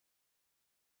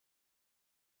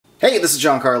Hey, this is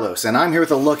John Carlos, and I'm here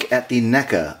with a look at the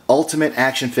NECA Ultimate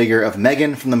action figure of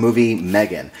M3GAN from the movie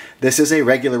M3GAN. This is a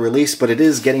regular release, but it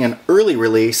is getting an early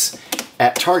release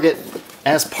at Target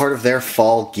as part of their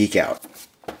fall Geek-Out.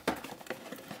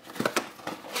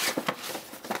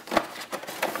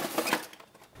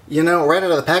 You know, right out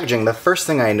of the packaging, the first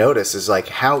thing I notice is like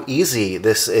how easy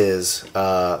this is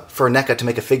for NECA to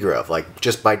make a figure of, like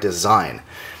just by design.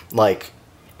 Like,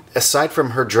 aside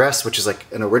from her dress, which is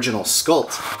like an original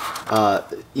sculpt,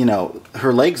 you know,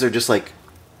 her legs are just like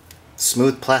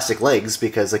smooth plastic legs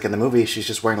because like in the movie she's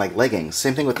just wearing like leggings.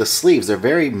 Same thing with the sleeves. They're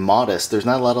very modest. There's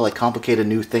not a lot of like complicated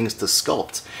new things to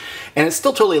sculpt. And it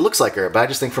still totally looks like her, but I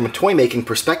just think from a toy making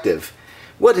perspective,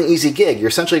 what an easy gig. You're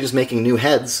essentially just making new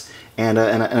heads and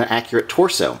an accurate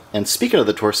torso. And speaking of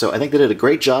the torso, I think they did a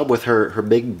great job with her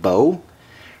big bow.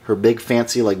 Her big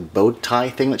fancy like bow tie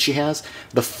thing that she has.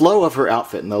 The flow of her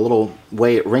outfit and the little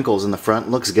way it wrinkles in the front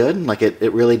looks good. Like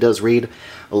it really does read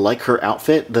like her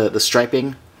outfit. The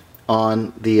striping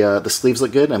on the sleeves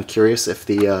look good. I'm curious if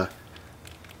the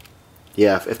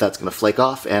if that's gonna flake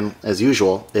off, and as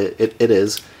usual it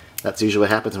is. That's usually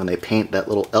what happens when they paint that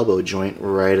little elbow joint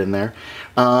right in there.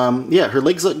 Yeah, her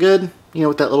legs look good, you know,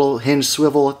 with that little hinge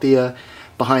swivel at the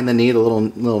behind the knee, the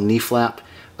little knee flap.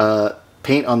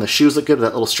 Paint on the shoes look good with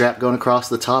that little strap going across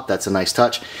the top. That's a nice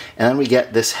touch. And then we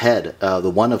get this head,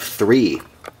 the one of three.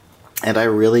 And I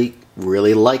really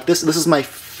like this. This is my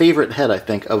favorite head, I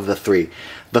think, of the three.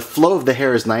 The flow of the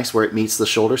hair is nice where it meets the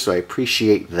shoulder, so I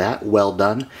appreciate that. Well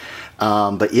done.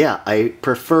 But yeah, I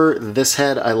prefer this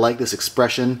head. I like this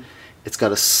expression. It's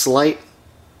got a slight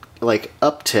like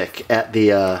uptick at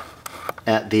the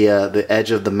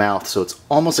edge of the mouth, so it's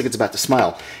almost like it's about to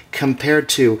smile, compared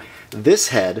to this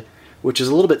head, which is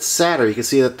a little bit sadder. You can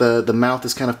see that the mouth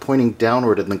is kind of pointing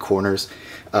downward in the corners.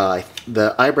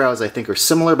 The eyebrows, I think, are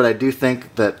similar, but I do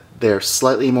think that they're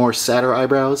slightly more sadder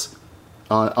eyebrows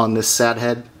on this sad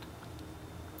head.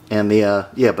 And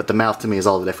yeah, but the mouth to me is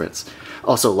all the difference.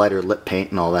 Also lighter lip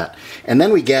paint and all that. And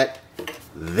then we get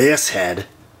this head,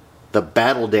 the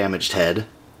battle-damaged head,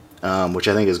 which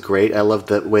I think is great. I love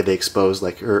the way they expose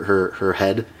like her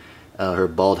head, her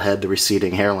bald head, the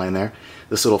receding hairline there.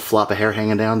 This little flop of hair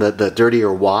hanging down, the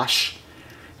dirtier wash.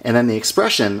 And then the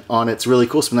expression on it's really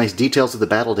cool. Some nice details of the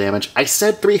battle damage. I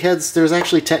said 3 heads. There's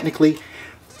actually technically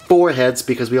 4 heads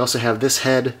because we also have this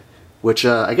head, which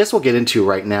I guess we'll get into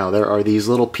right now. There are these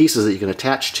little pieces that you can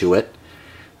attach to it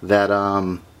that,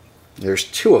 there's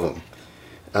 2 of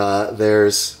them.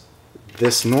 There's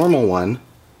this normal one.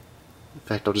 In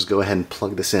fact, I'll just go ahead and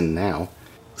plug this in now.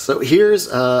 So here's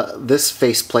this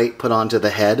faceplate put onto the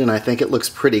head, and I think it looks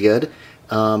pretty good.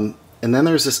 And then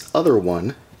there's this other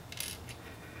one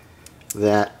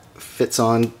that fits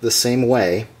on the same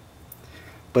way,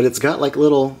 but it's got like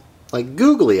little like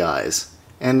googly eyes,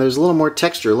 and there's a little more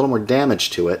texture, a little more damage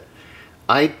to it.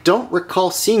 I don't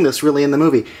recall seeing this really in the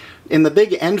movie. In the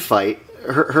big end fight,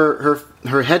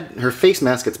 her face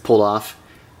mask gets pulled off,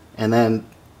 and then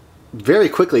very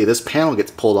quickly this panel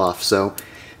gets pulled off. So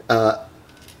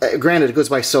granted, it goes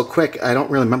by so quick, I don't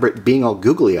really remember it being all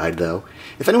googly-eyed, though.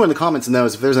 If anyone in the comments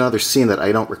knows if there's another scene that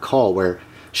I don't recall where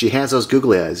she has those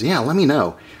googly eyes, yeah, let me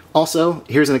know. Also,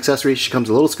 here's an accessory. She comes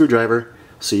with a little screwdriver,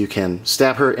 so you can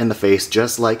stab her in the face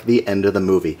just like the end of the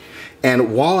movie.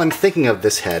 And while I'm thinking of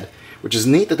this head, which is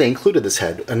neat that they included this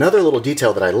head, another little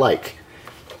detail that I like,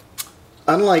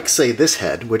 unlike, say, this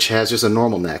head, which has just a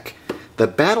normal neck, the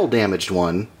battle-damaged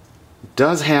one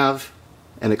does have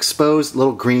an exposed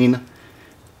little green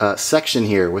section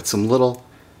here with some little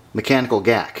mechanical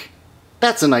gack.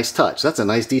 That's a nice touch. That's a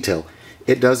nice detail.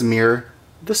 It does mirror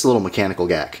this little mechanical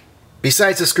gack.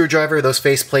 Besides the screwdriver, those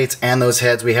faceplates, and those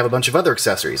heads, we have a bunch of other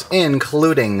accessories,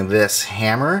 including this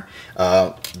hammer,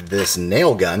 this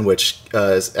nail gun, which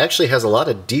actually has a lot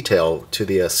of detail to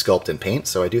the sculpt and paint,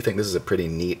 so I do think this is a pretty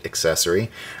neat accessory.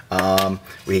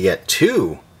 We get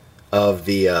 2 of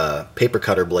the paper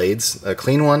cutter blades, a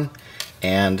clean one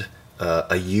and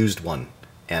a used one.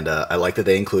 And I like that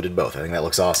they included both. I think that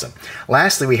looks awesome.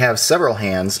 Lastly, we have several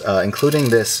hands, including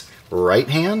this right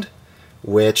hand,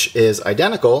 which is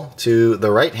identical to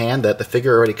the right hand that the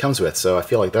figure already comes with. So I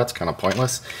feel like that's kind of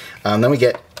pointless. Then we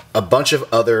get a bunch of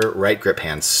other right grip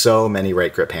hands. So many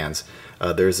right grip hands.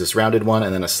 There's this rounded one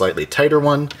and then a slightly tighter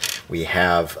one. We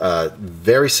have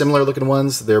very similar looking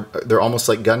ones. They're almost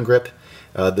like gun grip.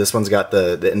 This one's got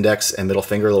the index and middle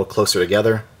finger a little closer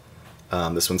together.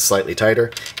 This one's slightly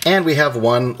tighter. And we have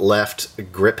one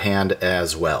left grip hand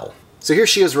as well. So here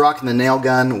she is rocking the nail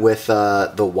gun with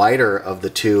the wider of the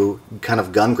 2 kind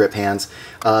of gun grip hands.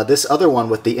 This other one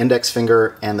with the index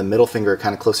finger and the middle finger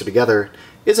kind of closer together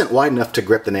isn't wide enough to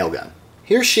grip the nail gun.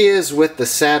 Here she is with the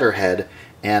sadder head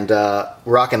and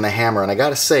rocking the hammer, and I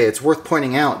gotta say, it's worth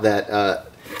pointing out that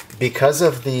because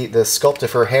of the sculpt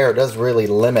of her hair, it does really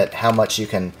limit how much you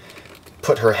can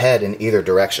put her head in either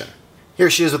direction. Here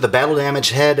she is with the battle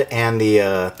damage head and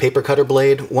the paper cutter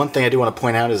blade. One thing I do want to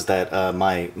point out is that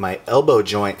my elbow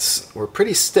joints were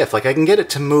pretty stiff. Like, I can get it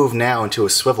to move now into a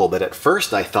swivel, but at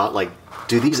first I thought, like,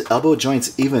 do these elbow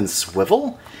joints even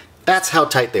swivel? That's how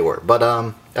tight they were. But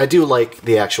I do like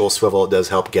the actual swivel. It does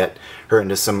help get her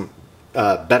into some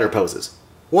better poses.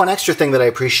 One extra thing that I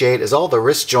appreciate is all the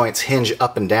wrist joints hinge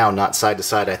up and down, not side to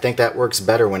side. I think that works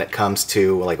better when it comes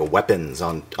to like weapons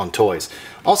on toys.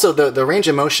 Also, the range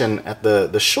of motion at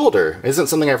the shoulder isn't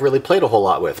something I've really played a whole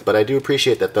lot with, but I do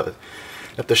appreciate that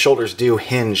the shoulders do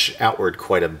hinge outward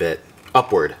quite a bit.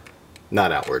 Upward,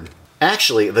 not outward.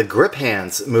 Actually, the grip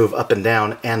hands move up and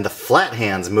down, and the flat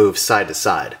hands move side to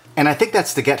side. And I think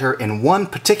that's to get her in one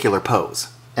particular pose.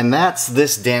 And that's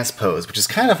this dance pose, which is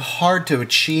kind of hard to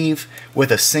achieve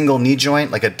with a single knee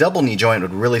joint. Like, a double knee joint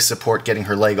would really support getting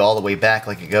her leg all the way back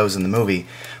like it goes in the movie.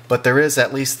 But there is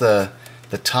at least the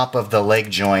top of the leg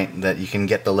joint that you can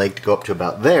get the leg to go up to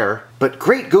about there. But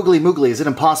great googly moogly, is it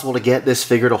impossible to get this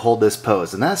figure to hold this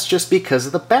pose. And that's just because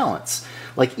of the balance.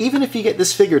 Like, even if you get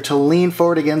this figure to lean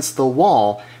forward against the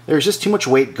wall, there's just too much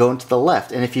weight going to the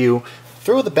left. And if you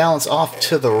throw the balance off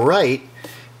to the right,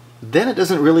 then it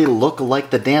doesn't really look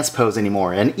like the dance pose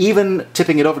anymore. And even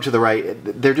tipping it over to the right,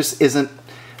 there just isn't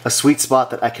a sweet spot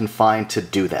that I can find to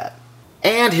do that.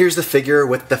 And here's the figure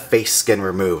with the face skin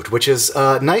removed, which is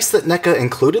nice that NECA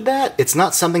included that. It's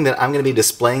not something that I'm going to be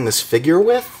displaying this figure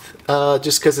with,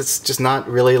 just because it's just not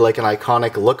really like an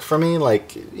iconic look for me.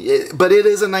 But it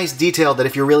is a nice detail that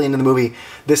if you're really into the movie,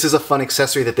 this is a fun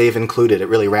accessory that they've included. It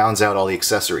really rounds out all the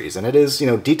accessories, and it is, you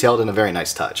know, detailed in a very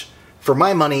nice touch. For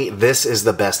my money, this is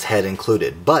the best head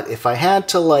included, but if I had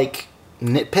to, like,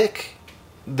 nitpick,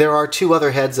 there are two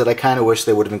other heads that I kind of wish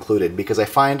they would have included, because I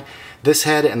find this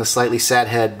head and the slightly sad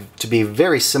head to be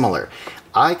very similar.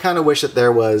 I kind of wish that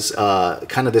there was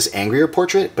kind of this angrier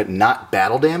portrait, but not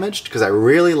battle damaged, because I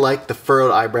really like the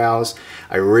furrowed eyebrows.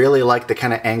 I really like the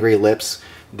kind of angry lips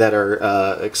that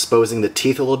are exposing the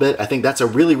teeth a little bit. I think that's a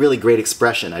really, really great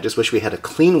expression. I just wish we had a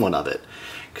clean one of it,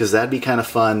 because that'd be kind of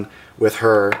fun with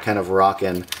her kind of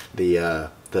rocking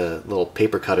the little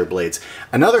paper cutter blades.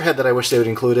 Another head that I wish they would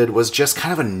included was just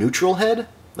kind of a neutral head,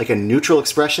 like a neutral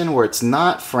expression where it's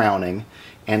not frowning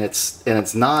and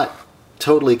it's not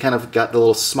totally kind of got the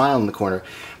little smile in the corner,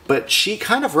 but she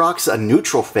kind of rocks a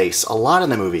neutral face a lot in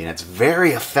the movie, and it's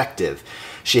very effective.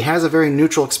 She has a very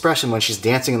neutral expression when she's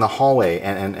dancing in the hallway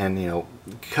and you know,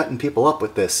 cutting people up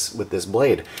with this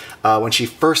blade. When she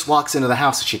first walks into the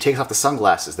house and she takes off the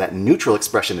sunglasses, that neutral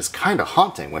expression is kind of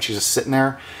haunting when she's just sitting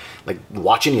there, like,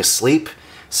 watching you sleep.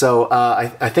 So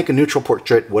I think a neutral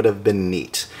portrait would have been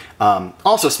neat.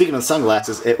 Also, speaking of the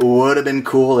sunglasses, it would have been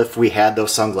cool if we had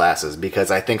those sunglasses,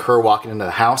 because I think her walking into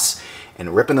the house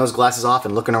and ripping those glasses off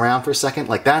and looking around for a second,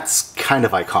 like, that's kind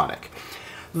of iconic.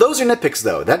 Those are nitpicks,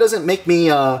 though. That doesn't make me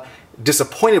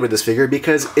disappointed with this figure,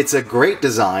 because it's a great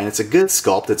design, it's a good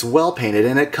sculpt, it's well painted,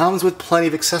 and it comes with plenty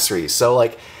of accessories. So,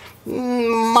 like,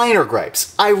 minor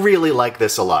gripes. I really like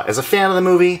this a lot. As a fan of the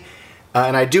movie,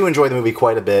 and I do enjoy the movie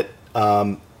quite a bit,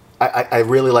 I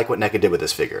really like what NECA did with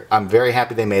this figure. I'm very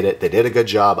happy they made it. They did a good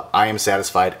job. I am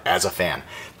satisfied as a fan.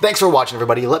 Thanks for watching,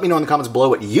 everybody. Let me know in the comments below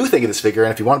what you think of this figure,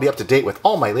 and if you want to be up to date with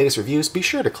all my latest reviews, be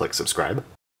sure to click subscribe.